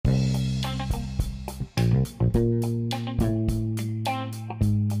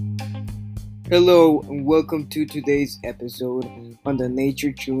Hello and welcome to today's episode on the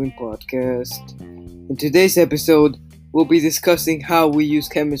Nature Chewing podcast. In today's episode, we'll be discussing how we use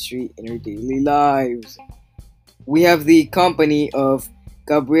chemistry in our daily lives. We have the company of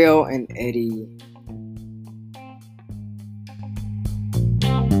Gabriel and Eddie.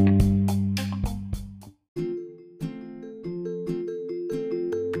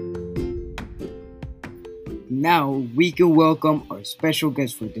 Now we can welcome our special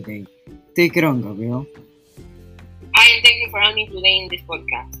guest for today. Take it on, Gabriel. Hi, and thank you for having me today in this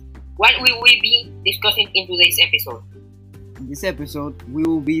podcast. What will we be discussing in today's episode? In this episode, we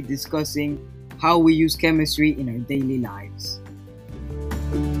will be discussing how we use chemistry in our daily lives.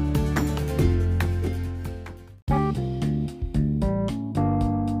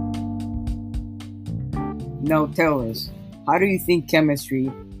 Now tell us, how do you think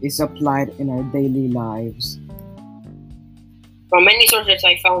chemistry is applied in our daily lives? From many sources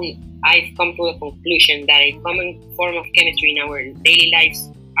I've come to the conclusion that a common form of chemistry in our daily lives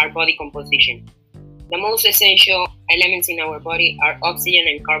are body composition. The most essential elements in our body are oxygen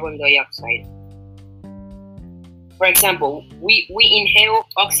and carbon dioxide. For example, we inhale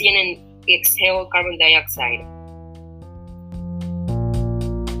oxygen and exhale carbon dioxide.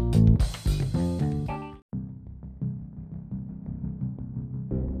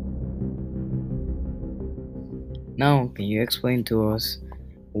 Now, can you explain to us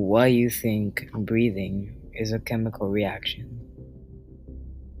why you think breathing is a chemical reaction?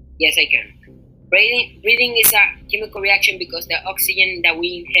 Yes, I can. Breathing is a chemical reaction because the oxygen that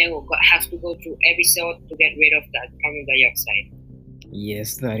we inhale has to go through every cell to get rid of that carbon dioxide.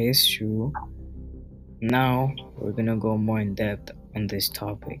 Yes, that is true. Now, we're gonna go more in depth on this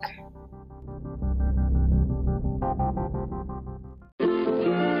topic.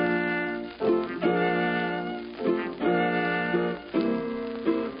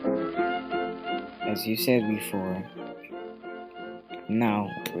 As you said before, now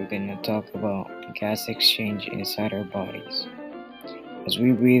we're gonna talk about gas exchange inside our bodies. As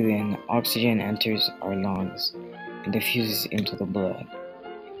we breathe in, oxygen enters our lungs and diffuses into the blood.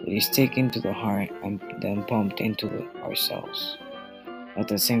 It is taken to the heart and then pumped into our cells. At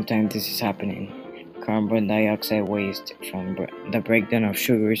the same time this is happening, carbon dioxide waste from the breakdown of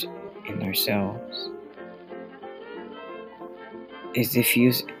sugars in our cells is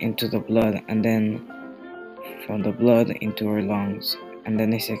diffused into the blood and then from the blood into our lungs and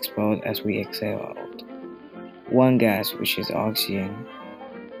then is expelled as we exhale out. One gas, which is oxygen,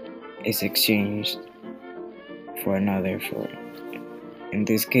 is exchanged for another, for in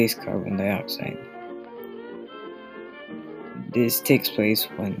this case carbon dioxide. This takes place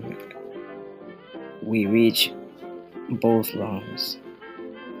when we reach both lungs.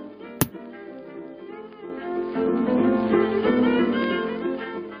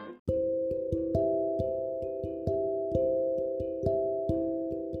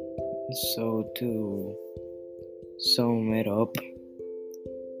 So to sum it up,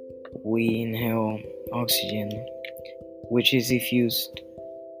 we inhale oxygen, which is diffused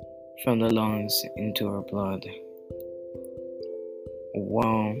from the lungs into our blood,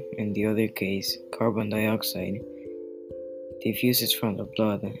 while in the other case, carbon dioxide diffuses from the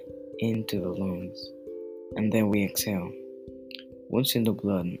blood into the lungs, and then we exhale. Once in the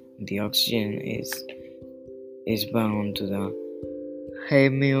blood, the oxygen is bound to the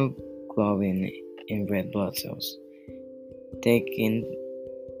hemoglobin in red blood cells, taken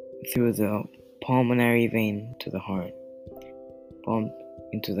through the pulmonary vein to the heart, pumped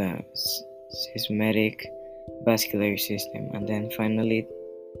into the systemic vascular system, and then finally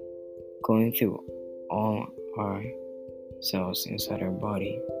going through all our cells inside our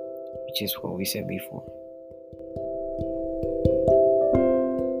body, which is what we said before.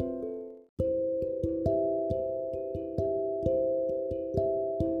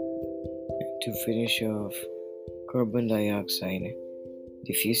 To finish off, carbon dioxide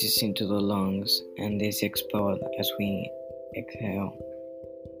diffuses into the lungs and is expelled as we exhale.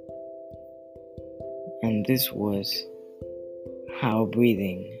 And this was how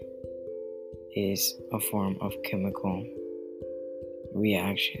breathing is a form of chemical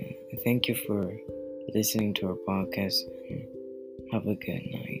reaction. Thank you for listening to our podcast and have a good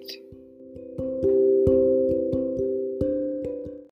night.